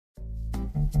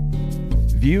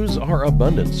Views are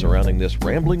abundant surrounding this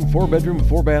rambling 4-bedroom,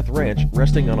 4-bath ranch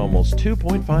resting on almost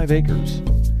 2.5 acres.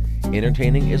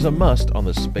 Entertaining is a must on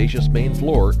the spacious main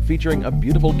floor, featuring a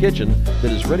beautiful kitchen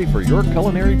that is ready for your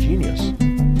culinary genius.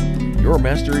 Your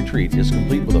master retreat is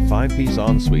complete with a 5-piece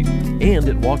ensuite, and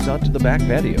it walks out to the back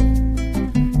patio.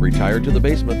 Retire to the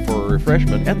basement for a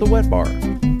refreshment at the wet bar.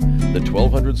 The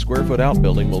 1,200 square foot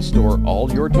outbuilding will store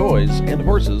all your toys, and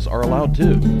horses are allowed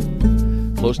too.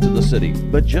 Close to the city,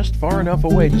 but just far enough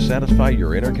away to satisfy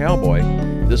your inner cowboy,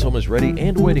 this home is ready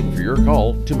and waiting for your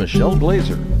call to Michelle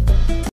Glaser.